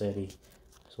lost in the city.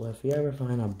 So if you ever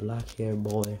find a black-haired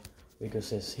boy, because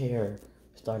his hair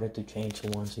started to change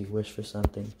once he wished for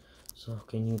something, so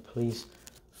can you please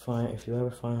if you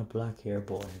ever find a black-haired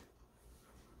boy,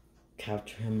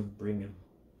 capture him and bring him.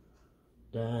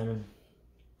 Then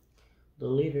the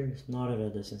leader nodded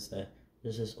at this and said,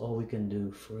 this is all we can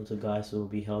do for the guys who will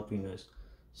be helping us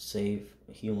save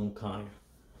humankind.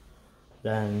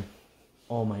 Then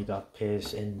All Might got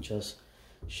pissed and just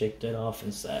shook it off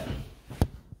and said,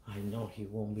 I know he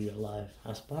won't be alive.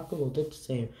 As Bakugo did the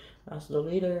same, as the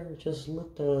leader just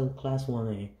looked at Class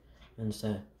 1A and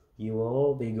said, you will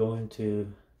all be going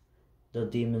to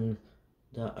the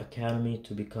academy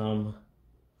to become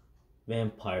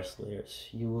vampire slayers.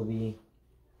 You will be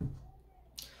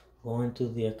going to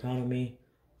the academy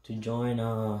to join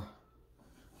I'm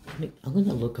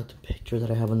gonna look at the picture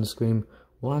that I have on the screen.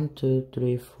 1, 2,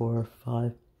 3, 4,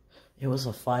 5. It was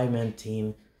a 5-man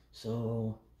team.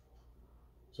 So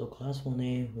class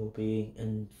 1A will be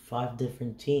in 5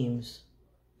 different teams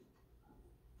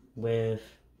with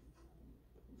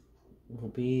it will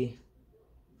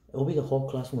be the whole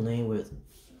class 1A with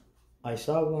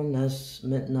Aizawa, Ness,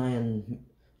 Midnight, and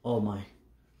All Might.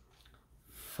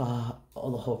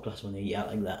 All the whole class 1A, yeah,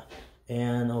 like that.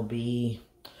 And it'll be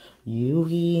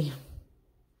Yui.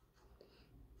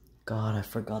 God, I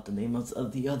forgot the name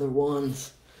of the other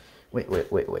ones. Wait.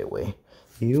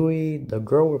 Yui, the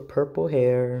girl with purple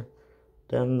hair,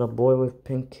 then the boy with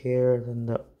pink hair, then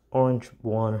the orange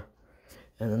one,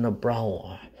 and then the brown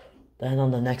one. Then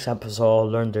on the next episode, I'll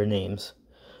learn their names.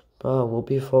 But we'll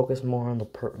be focused more on the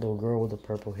girl with the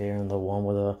purple hair and the one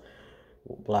with the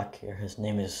black hair. His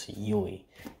name is Yui.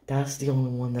 That's the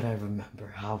only one that I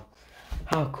remember. How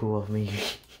cool of me.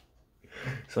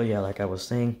 So yeah, like I was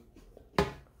saying,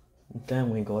 then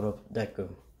we go to Deku.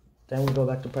 Then we go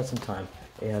back to present time.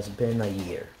 It has been a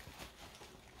year.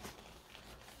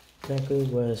 Deku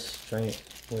was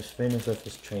finished with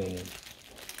his training.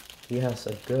 He has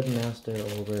a good master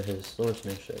over his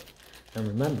swordsmanship. And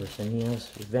remember, since he has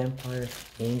vampire,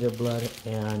 angel blood,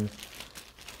 and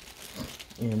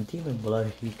demon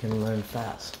blood, he can learn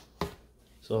fast.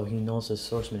 So he knows his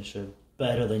swordsmanship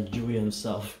better than Yui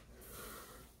himself.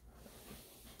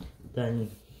 Then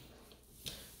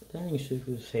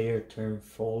Yusuke's hair turned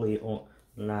fully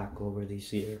black over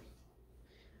this year.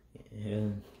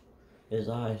 And his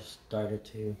eyes started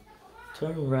to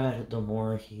turn red the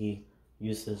more he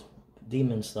used his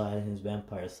demon side and his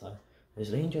vampire side.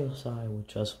 His angel side would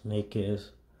just make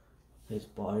his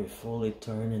body fully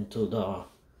turn into the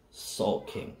Soul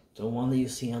King. The one that you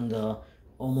see on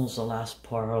almost the last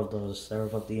part of the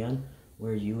seraph at the end,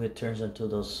 where it turns into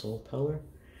the soul pillar.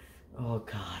 Oh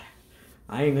god.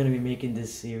 I ain't gonna be making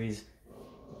this series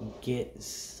get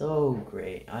so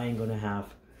great. I ain't gonna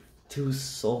have 2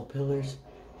 soul pillars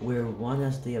where one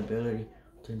has the ability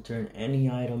to turn any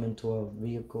item into a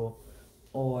vehicle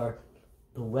or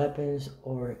the weapons,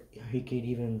 or he could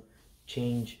even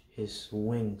change his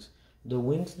wings. The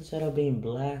wings, instead of being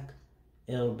black,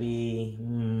 it'll be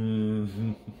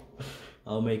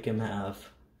I'll make him have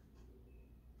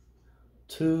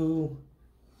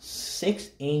 6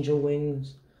 angel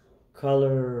wings,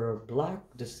 color black,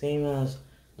 the same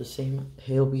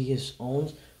he'll be his own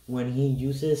when he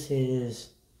uses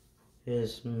his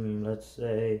let's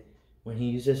say when he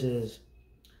uses his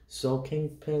Soul King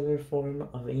pillar form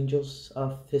of angels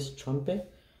of his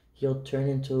trumpet, he'll turn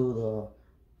into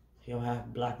he'll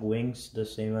have black wings the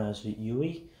same as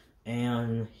Yui,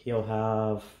 and he'll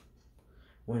have,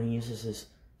 when he uses his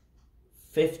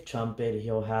fifth trumpet,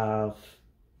 he'll have,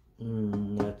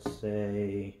 let's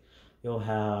say, he'll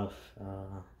have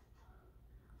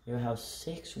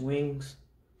 6 wings,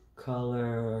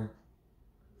 color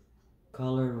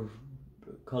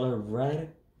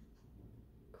red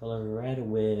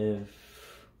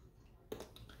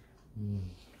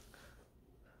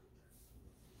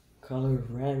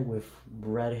with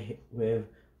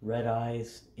red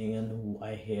eyes and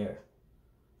white hair,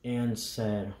 and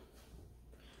said,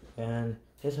 and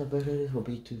his abilities will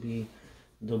be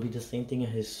they'll be the same thing as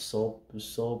his soul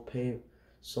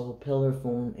pillar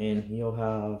form, and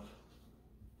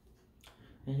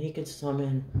he can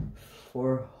summon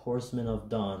 4 horsemen of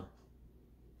dawn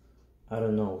out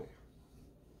of nowhere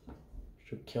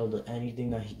to kill anything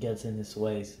that he gets in his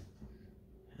ways.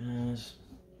 As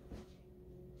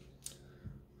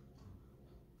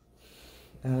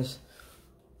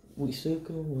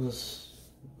Isuku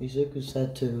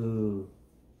said to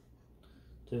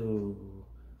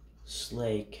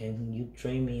Slay, can you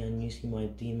train me on using my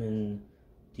demon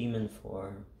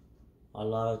form a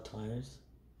lot of times?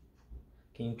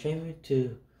 Can you train me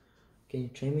to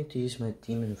use my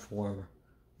demon form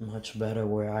much better,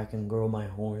 where I can grow my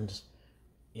horns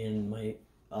and my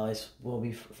eyes will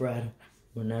be red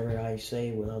whenever I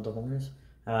say without the horns?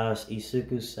 As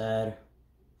Isuku said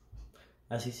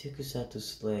to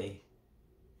Slay.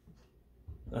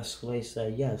 As Slay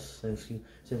said, yes, since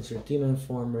your demon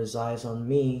form resides on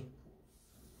me,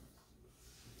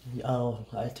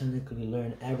 I technically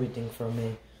learn everything from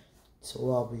it,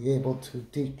 so I'll be able to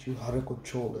teach you how to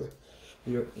control it.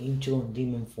 Your angel and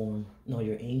demon form,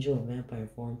 your angel and vampire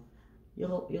form,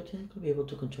 you'll technically be able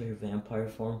to control your vampire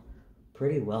form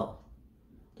pretty well.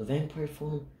 The vampire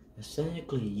form is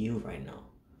technically you right now,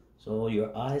 so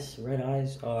your red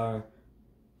eyes are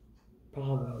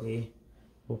probably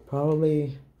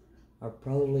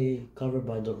covered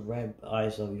by the red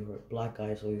eyes of your black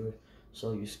eyes of yours,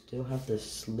 so you still have the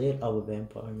slit of a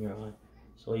vampire in your eye,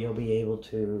 so you'll be able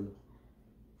to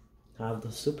have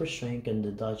the super strength and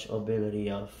the dodge ability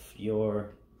of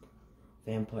your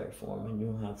vampire form, and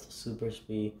you'll have the super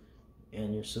speed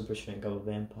and your super strength of a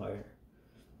vampire.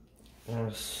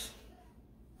 As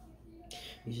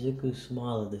Izuku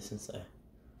smiled at this and said,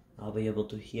 I'll be able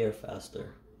to hear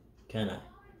faster, can I?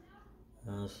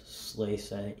 As Slay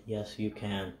said, yes you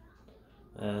can.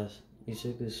 As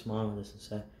Izuku smiled at this and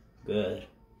said, good,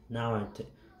 now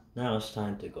it's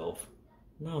time to go.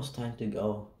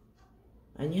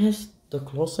 And yes, the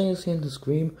clothes that you see on the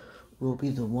screen will be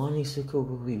the one Izuku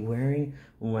will be wearing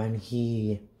when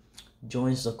he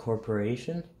joins the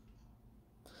corporation.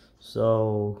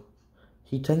 So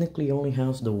he technically only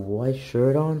has the white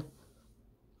shirt on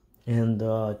and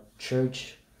the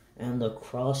church and the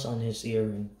cross on his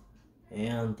earring,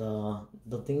 and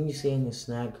the thing you see in his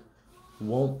neck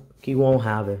he won't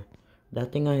have it.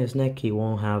 That thing on his neck, he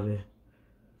won't have it.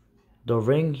 The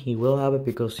ring, he will have it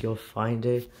because he'll find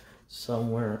it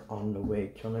somewhere on the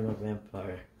way killing a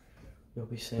vampire. You'll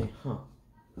be saying, huh?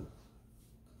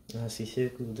 As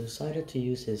Izuku decided to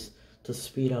use the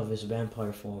speed of his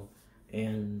vampire form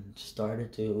and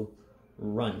started to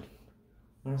run.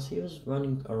 As he was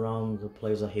running around the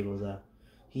place that he was at,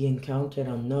 he encountered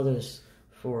another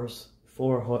 4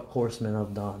 horsemen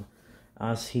of dawn.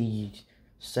 As he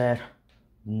said,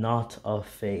 not a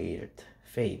fate.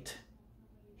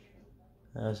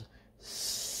 As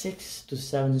 6 to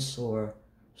 7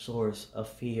 swords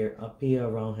appear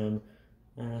around him,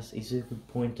 as Izuku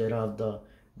pointed out the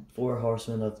 4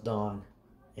 horsemen of dawn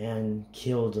and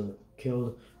killed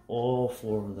all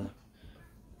 4 of them.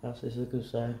 As Izuku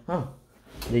said, huh,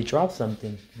 they dropped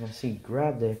something. As he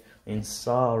grabbed it and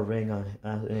saw a ring on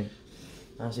it.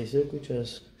 As Izuku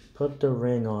just put the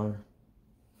ring on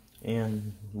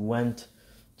and went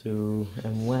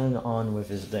on with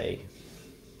his day.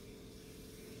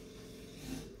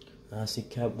 As he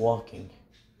kept walking,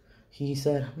 he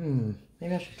said,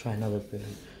 maybe I should try another thing.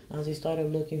 As he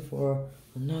started looking for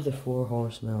another 4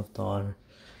 horsemen of dawn,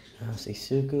 as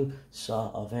Isuku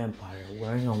saw a vampire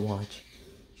wearing a watch,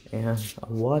 and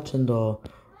a watch and the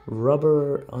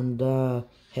rubber on the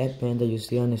headband that you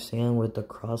see on his hand with the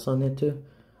cross on it too.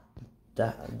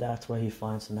 That's what he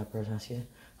finds in that person. He said,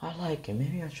 I like him,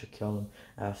 maybe I should kill him.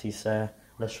 As he said,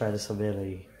 let's try this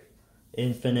ability.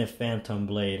 Infinite Phantom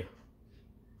Blade.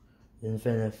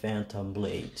 Infinite Phantom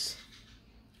Blades.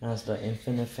 As the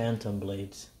Infinite Phantom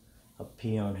Blades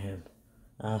appear on him,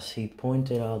 as he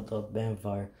pointed out the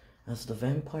vampire as the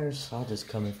vampire saw this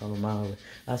coming from a mile away.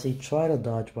 As he tried to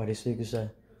dodge, but Isuku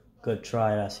said, "Good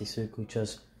try," as Isuku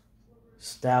just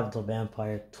stabbed the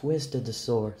vampire, twisted the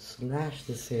sword, slashed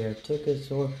his hair, took his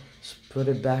sword, put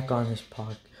it back on his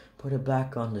pocket, put it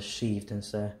back on the sheath, and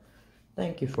said,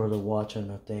 "Thank you for the watch and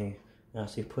the thing."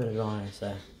 As he put it on and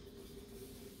said,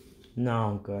 "Now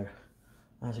I'm good."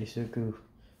 As Isuku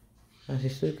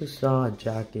saw a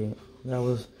jacket that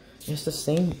was, it's the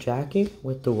same jacket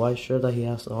with the white shirt that he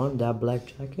has on, that black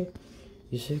jacket.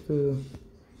 Isuku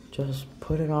just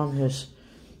put it on his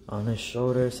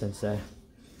shoulders and said,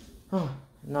 "Oh,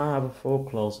 now I have a full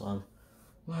clothes on.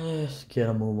 Let's get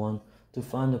a move on to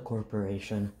find the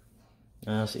corporation."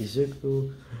 As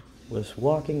Izuku was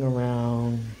walking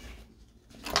around,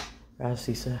 as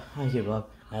he said, "I give up,"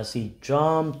 as he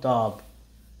jumped up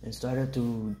and started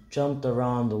to jump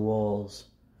around the walls.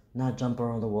 Not jump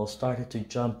around the walls, started to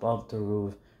jump up the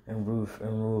roof and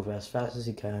roof as fast as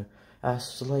he can. As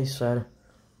Slay said,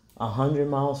 100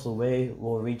 miles away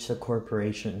we'll reach the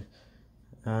corporation.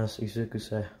 As Izuku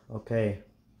said, okay.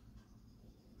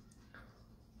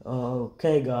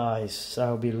 Okay guys,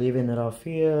 I'll be leaving it off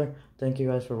here. Thank you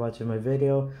guys for watching my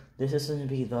video. This is going to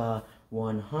be the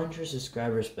 100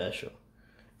 subscriber special.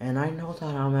 And I know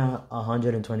that I'm at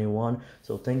 121,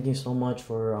 so thank you so much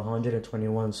for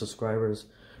 121 subscribers.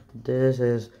 This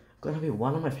is going to be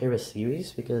one of my favorite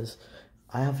series because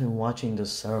I have been watching the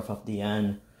Seraph of the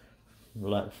End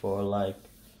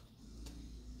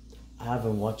I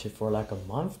haven't watched it for like a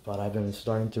month, but I've been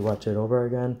starting to watch it over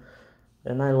again,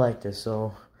 and I like this.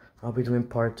 So I'll be doing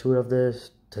part 2 of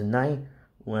this tonight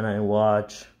when I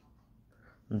watch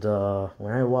the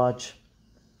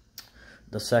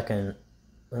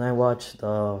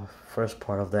first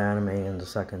part of the anime, and the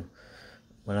second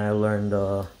when I learn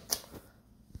the.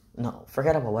 No,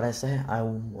 forget about what I said. I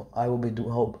will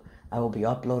be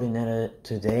uploading it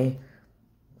today.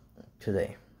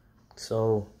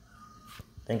 So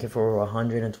thank you for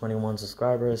 121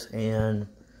 subscribers, and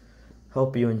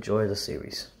hope you enjoy the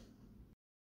series.